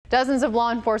Dozens of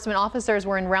law enforcement officers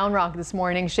were in Round Rock this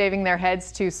morning, shaving their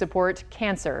heads to support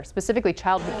cancer, specifically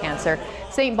childhood cancer.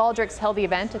 St. Baldrick's held the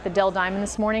event at the Dell Diamond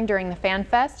this morning during the Fan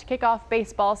Fest to kick off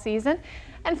baseball season.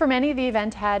 And for many, the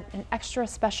event had an extra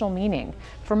special meaning.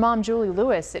 For mom Julie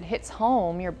Lewis, it hits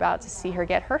home. You're about to see her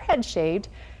get her head shaved.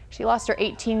 She lost her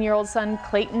 18-year-old son,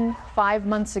 Clayton, 5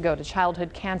 months ago to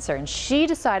childhood cancer, and she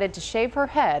decided to shave her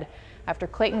head after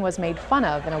Clayton was made fun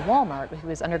of in a Walmart when he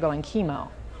was undergoing chemo.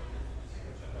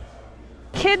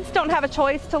 Kids don't have a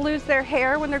choice to lose their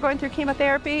hair when they're going through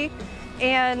chemotherapy,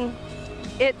 and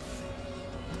it's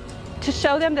to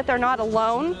show them that they're not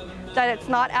alone, that it's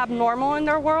not abnormal in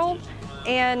their world,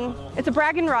 and it's a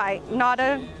bragging right, not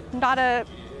a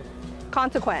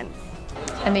consequence.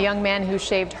 And the young man who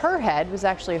shaved her head was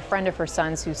actually a friend of her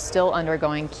son's who's still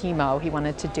undergoing chemo. He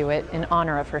wanted to do it in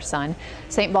honor of her son.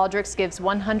 St. Baldrick's gives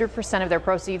 100% of their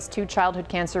proceeds to childhood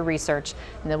cancer research.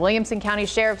 And the Williamson County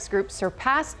Sheriff's Group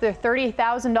surpassed their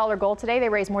 $30,000 goal today. They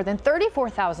raised more than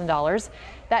 $34,000.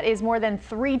 That is more than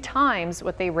 3 times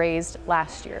what they raised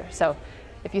last year. So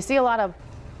if you see a lot of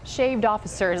shaved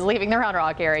officers leaving the Round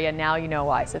Rock area, now you know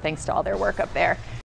why. So thanks to all their work up there.